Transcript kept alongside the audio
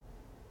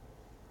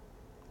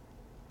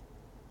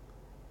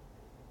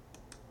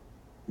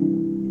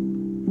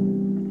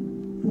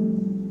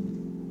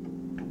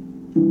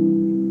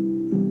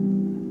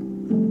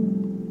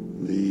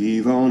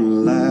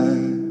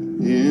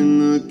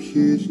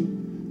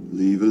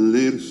Leave a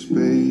little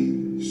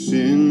space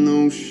in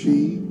those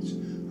sheets.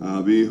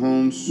 I'll be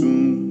home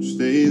soon,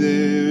 stay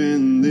there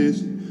in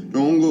this.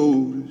 Don't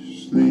go to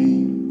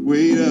sleep,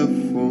 wait up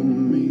for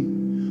me.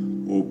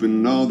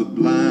 Open all the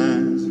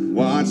blinds and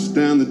watch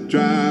down the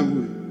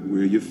driveway.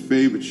 Wear your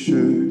favorite shirt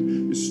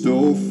you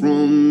stole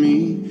from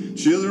me.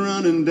 Chills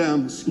running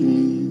down my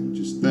skin,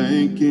 just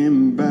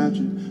thinking about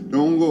you.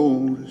 Don't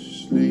go to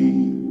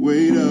sleep,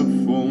 wait up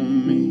for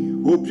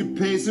me. Hope you're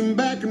pacing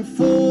back and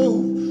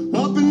forth,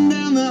 up and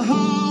down the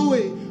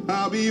hallway.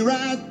 I'll be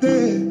right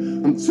there,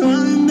 I'm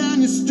turning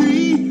down your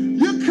street.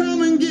 You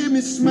come and give me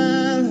a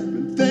smile. I've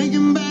been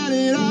thinking about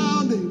it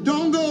all day.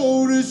 Don't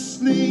go to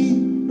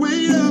sleep,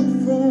 wait up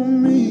for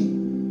me.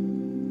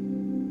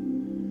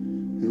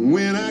 And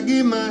when I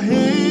get my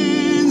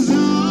hands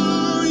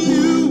on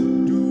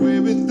you, do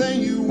everything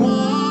you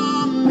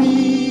want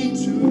me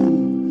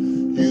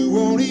to. You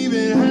won't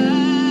even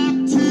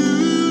have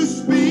to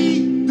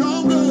speak.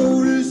 Don't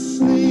go to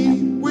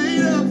sleep,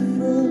 wait up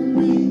for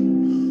me.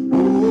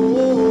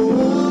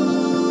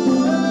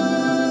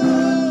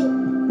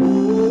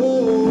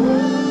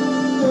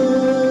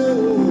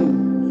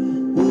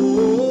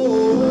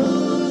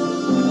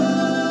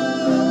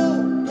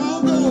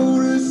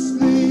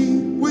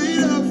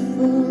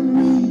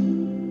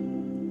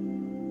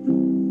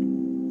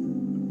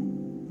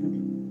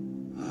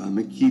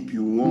 Keep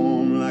you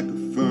warm like a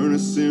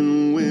furnace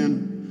in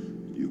winter.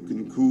 You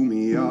can cool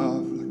me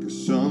off like a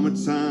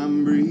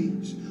summertime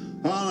breeze.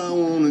 All I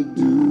wanna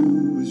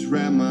do is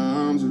wrap my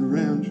arms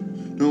around you.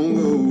 Don't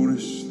go to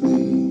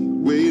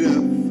sleep, wait up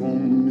for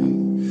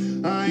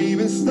me. I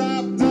even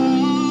stopped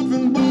off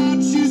and bought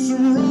you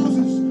some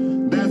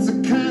roses. That's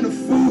the kind of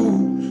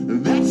fool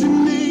that you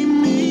made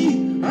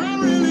me.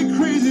 I'm really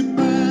crazy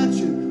about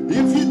you.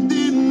 If you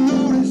didn't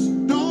notice,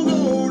 don't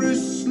go to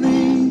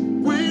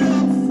sleep, wait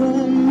up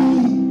for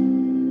me.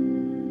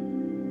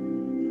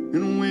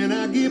 And when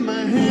I get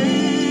my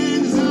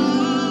hands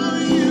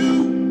on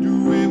you,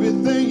 do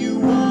everything you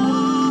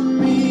want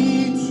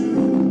me to.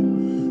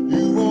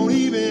 You won't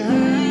even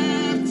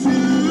have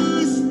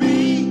to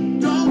speak.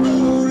 Don't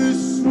go to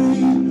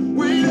sleep,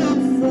 wait up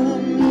for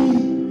me.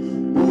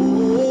 Oh,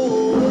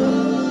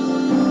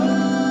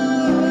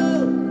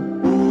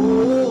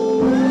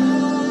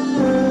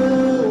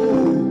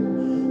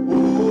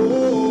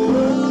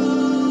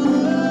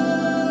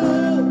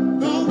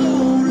 don't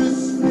go to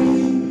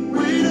sleep,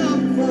 wait up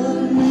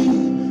for me.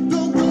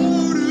 Don't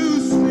go to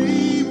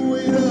sleep,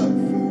 wait up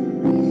for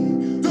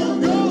me.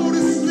 Don't go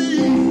to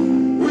sleep,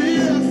 wait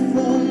up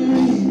for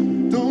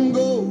me. Don't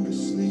go to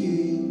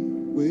sleep,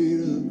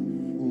 wait up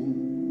for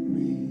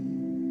me.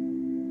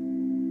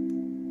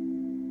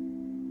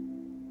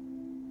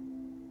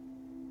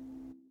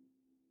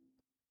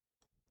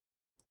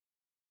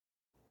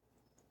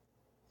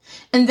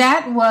 And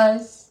that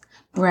was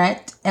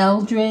Brett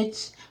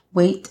Eldredge,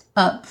 Wait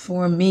Up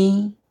For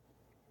Me.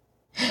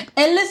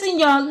 And listen,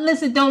 y'all,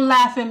 listen, don't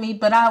laugh at me,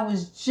 but I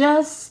was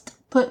just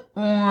put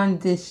on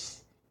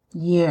this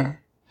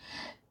year.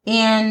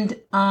 And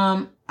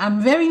I'm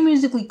very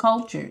musically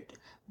cultured,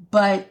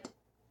 but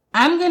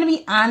I'm going to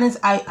be honest,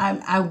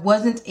 I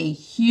wasn't a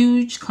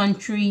huge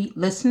country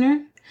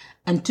listener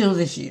until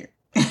this year.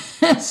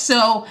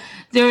 So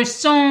there are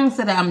songs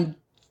that I'm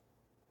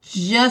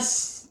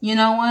just, you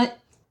know what?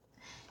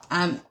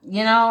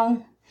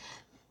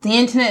 The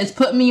internet has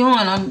put me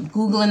on. I'm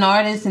Googling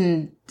artists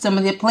and some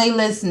of their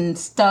playlists and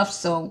stuff.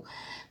 So,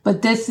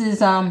 but this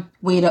is,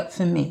 Wait Up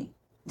For Me.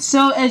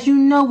 So as you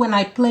know, when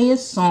I play a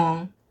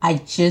song, I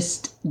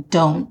just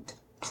don't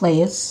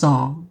play a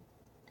song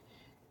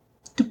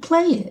to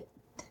play it.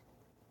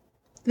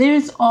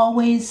 There's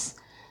always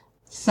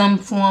some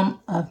form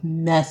of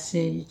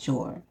message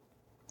or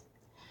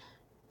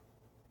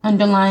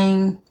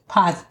underlying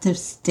positive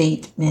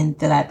statement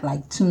that I'd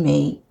like to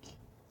make.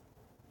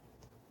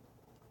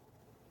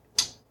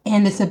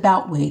 And it's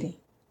about waiting.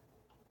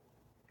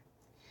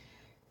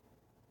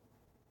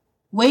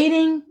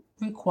 Waiting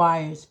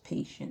requires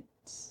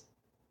patience.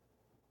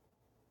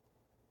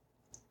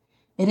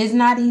 It is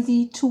not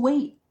easy to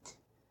wait,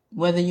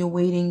 whether you're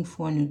waiting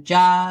for a new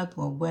job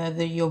or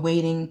whether you're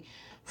waiting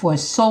for a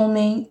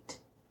soulmate,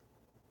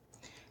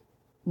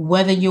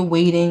 whether you're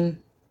waiting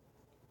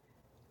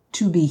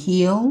to be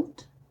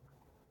healed,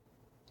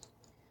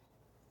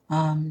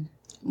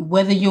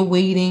 whether you're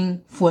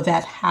waiting for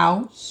that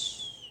house,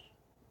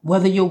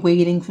 whether you're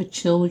waiting for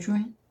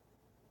children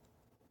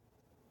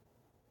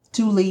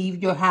to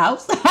leave your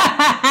house,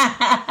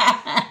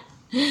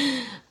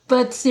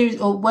 but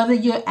seriously, or whether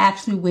you're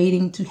actually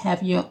waiting to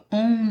have your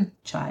own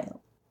child.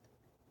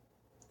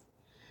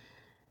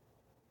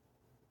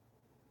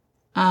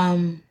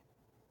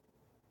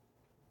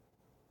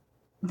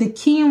 The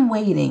key in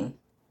waiting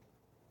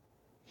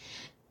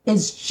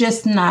is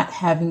just not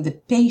having the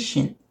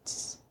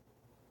patience.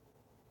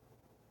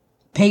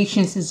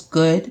 Patience is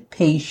good.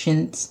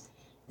 Patience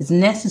is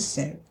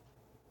necessary.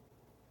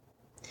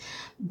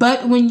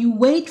 But when you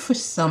wait for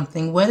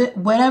something,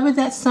 whatever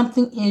that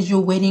something is you're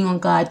waiting on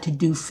God to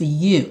do for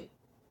you,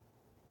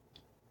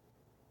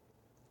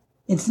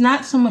 it's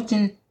not so much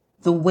in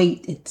the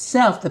wait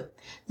itself,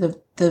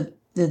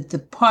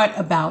 the part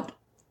about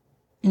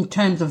in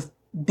terms of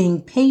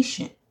being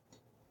patient.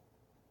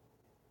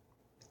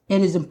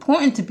 It is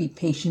important to be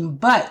patient,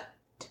 but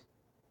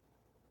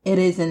it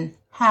is in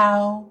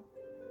how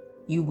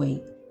you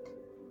wait.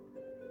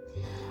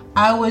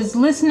 I was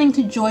listening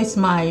to Joyce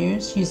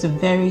Myers. She's a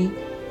very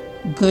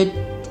good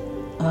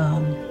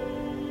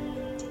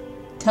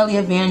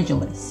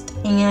televangelist.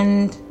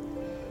 And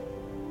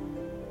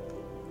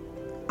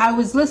I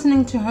was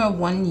listening to her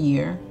one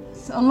year,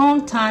 a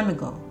long time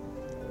ago.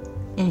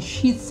 And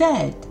she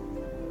said,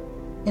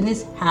 it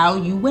is how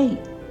you wait.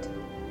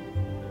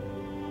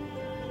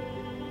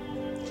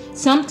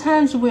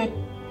 Sometimes we're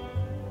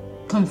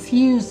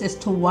confused as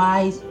to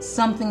why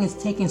something is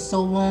taking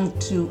so long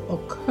to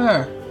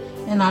occur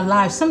in our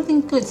lives.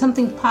 Something good,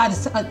 something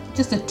positive,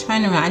 just a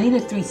turnaround. I need a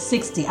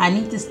 360. I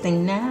need this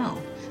thing now.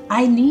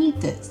 I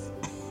need this.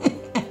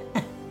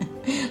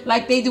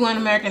 Like they do on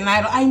American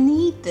Idol. I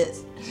need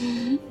this.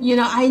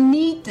 I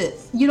need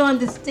this. You don't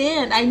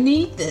understand. I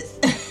need this.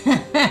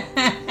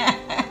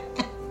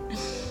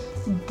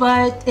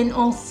 But in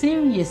all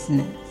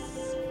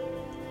seriousness,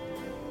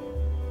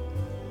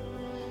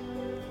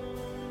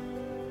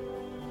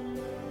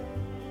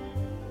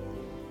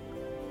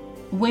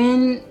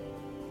 when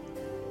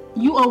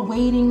you are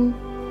waiting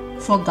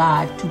for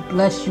God to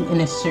bless you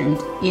in a certain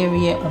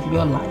area of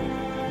your life,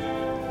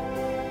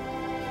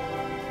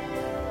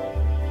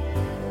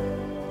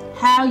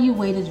 how you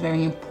wait is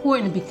very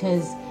important,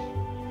 because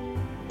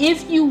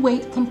if you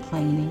wait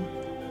complaining,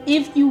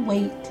 if you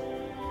wait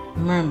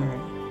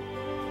murmuring,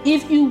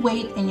 if you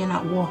wait and you're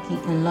not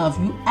walking in love,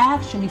 you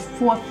actually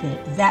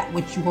forfeit that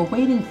which you were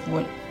waiting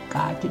for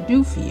God to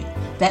do for you.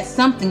 That's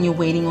something you're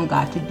waiting on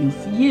God to do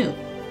for you.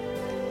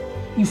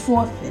 You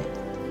forfeit.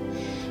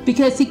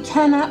 Because He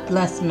cannot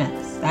bless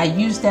mess. I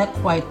use that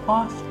quite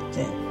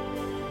often.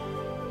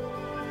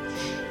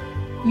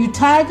 You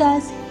tie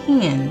God's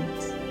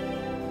hands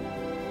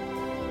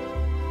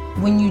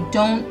when you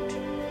don't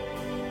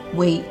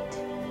wait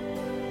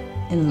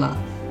in love.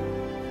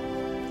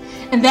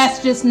 And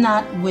that's just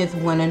not with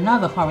one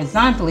another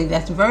horizontally,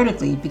 that's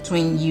vertically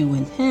between you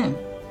and Him.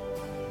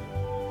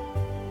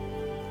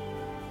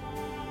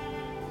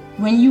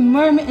 When you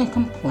murmur and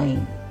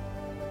complain,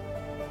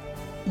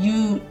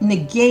 you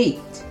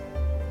negate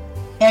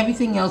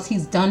everything else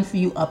He's done for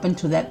you up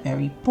until that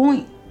very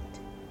point.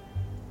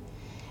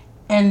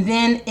 And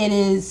then it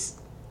is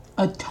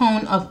a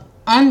tone of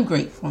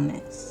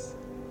ungratefulness.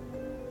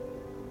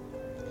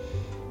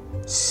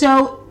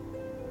 So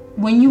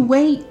when you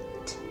wait,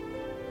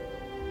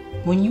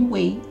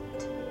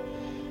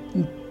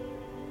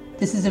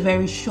 this is a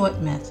very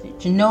short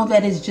message. Know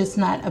that it's just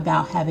not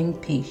about having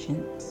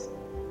patience.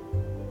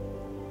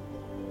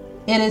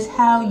 It is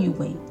how you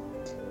wait.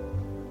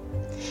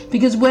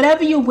 Because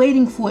whatever you're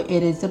waiting for,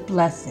 it is a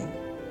blessing.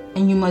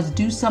 And you must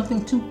do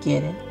something to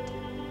get it.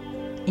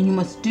 And you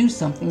must do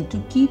something to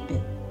keep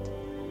it.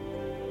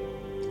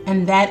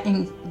 And that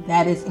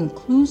is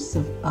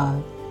inclusive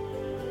of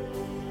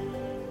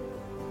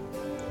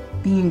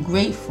being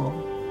grateful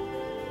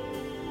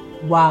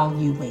while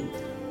you wait.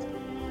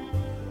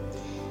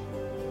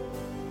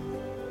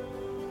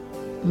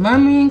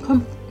 Murmuring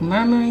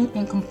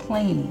and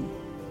complaining,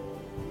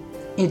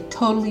 it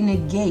totally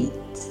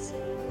negates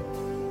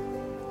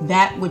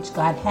that which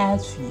God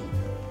has for you.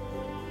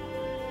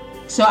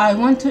 So I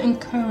want to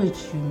encourage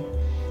you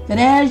that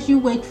as you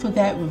wait for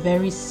that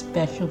very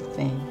special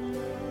thing,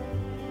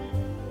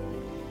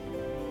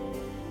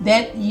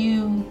 that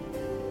you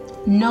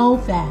know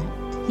that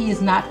He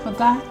is not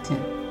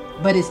forgotten,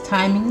 but His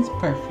timing is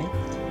perfect.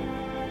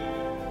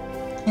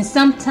 And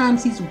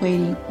sometimes He's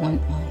waiting on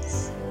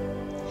us.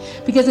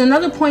 Because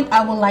another point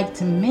I would like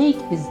to make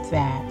is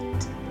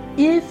that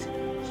if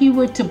He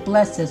were to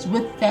bless us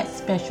with that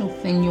special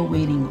thing you're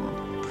waiting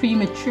on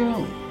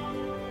prematurely,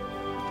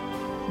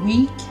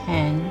 we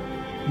can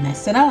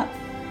mess it up.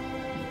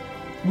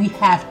 We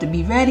have to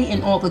be ready,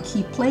 and all the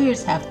key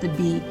players have to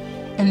be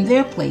in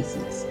their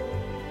places.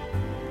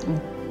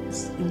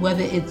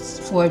 Whether it's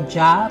for a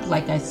job,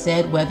 like I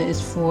said, whether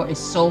it's for a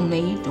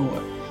soulmate,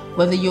 or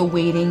whether you're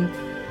waiting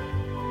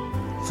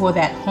for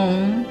that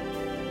home,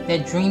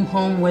 that dream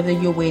home, whether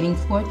you're waiting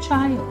for a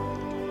child.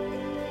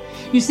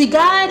 You see,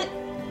 God,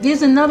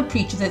 there's another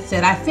preacher that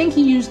said, I think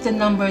he used the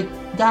number,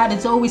 God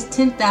is always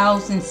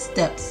 10,000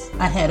 steps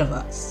ahead of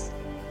us.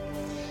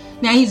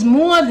 Now, He's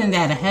more than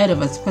that ahead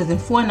of us, because in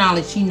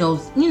foreknowledge, He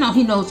knows,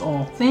 He knows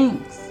all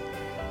things.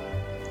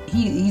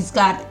 He's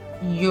got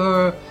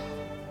the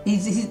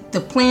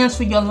plans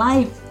for your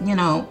life,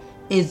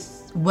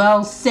 is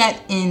well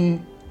set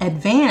in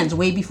advance,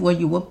 way before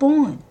you were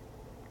born.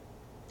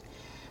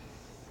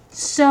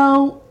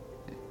 So,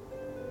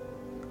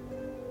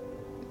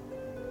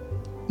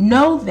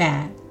 know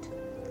that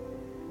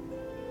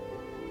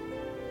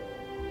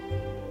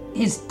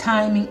His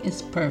timing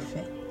is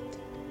perfect.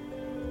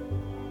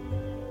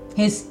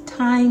 His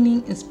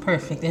timing is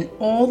perfect, and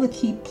all the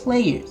key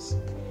players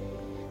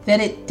that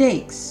it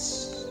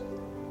takes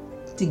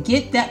to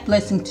get that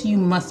blessing to you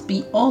must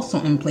be also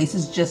in place.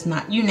 It's just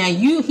not you. Now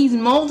he's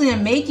molding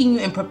and making you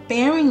and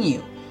preparing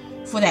you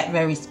for that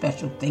very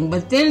special thing.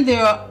 But then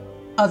there are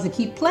other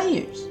key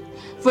players.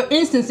 For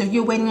instance, if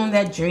you're waiting on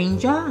that dream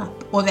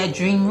job or that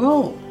dream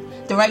role,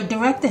 the right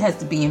director has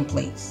to be in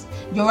place.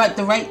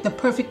 The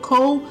perfect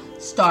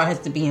co-star has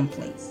to be in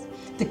place.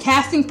 The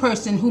casting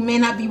person who may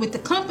not be with the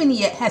company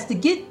yet has to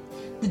get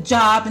the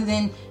job, and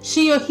then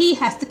she or he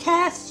has to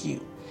cast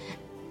you.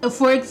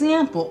 For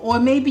example, or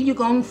maybe you're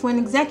going for an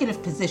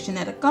executive position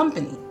at a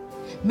company.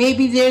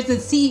 Maybe there's a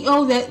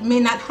CEO that may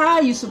not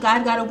hire you, so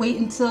God got to wait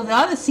until the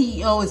other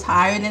CEO is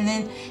hired, and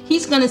then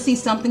he's going to see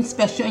something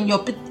special in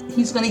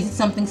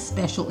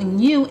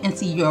you and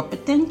see your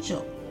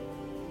potential.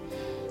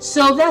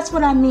 So that's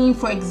what I mean,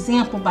 for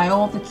example, by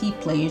all the key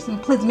players in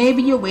place.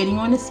 Maybe you're waiting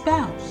on a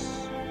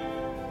spouse.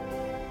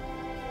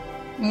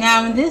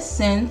 Now, in this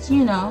sense,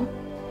 he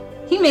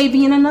may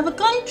be in another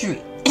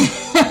country.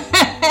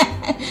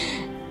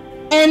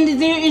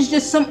 And there is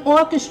just some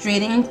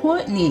orchestrating and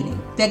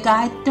coordinating that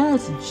God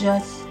does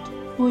just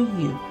for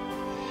you.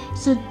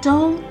 So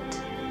don't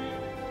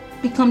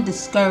become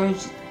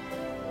discouraged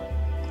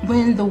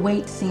when the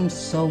wait seems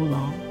so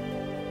long.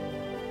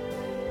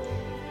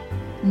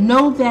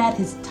 Know that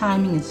His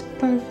timing is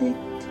perfect.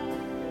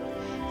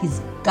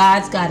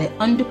 God's got it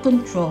under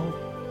control.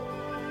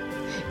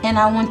 And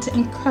I want to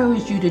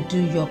encourage you to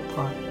do your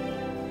part.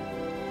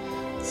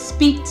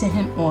 Speak to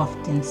Him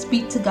often.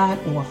 Speak to God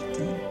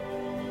often.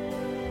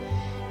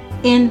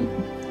 And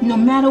no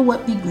matter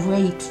what, be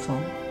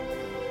grateful.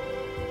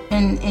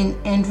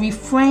 And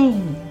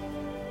refrain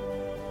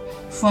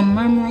from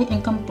murmuring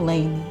and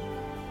complaining,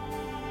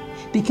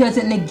 because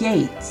it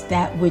negates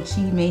that which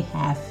He may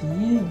have for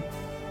you.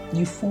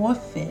 You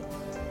forfeit.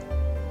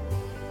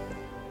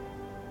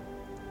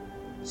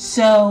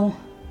 So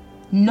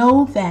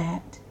know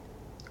that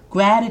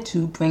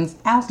gratitude brings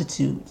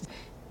altitude.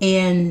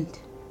 And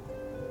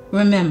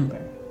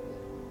remember,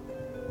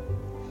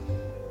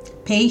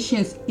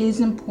 patience is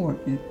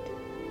important,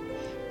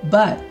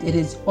 but it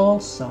is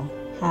also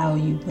how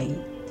you wait.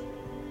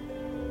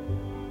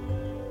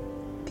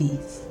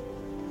 Peace.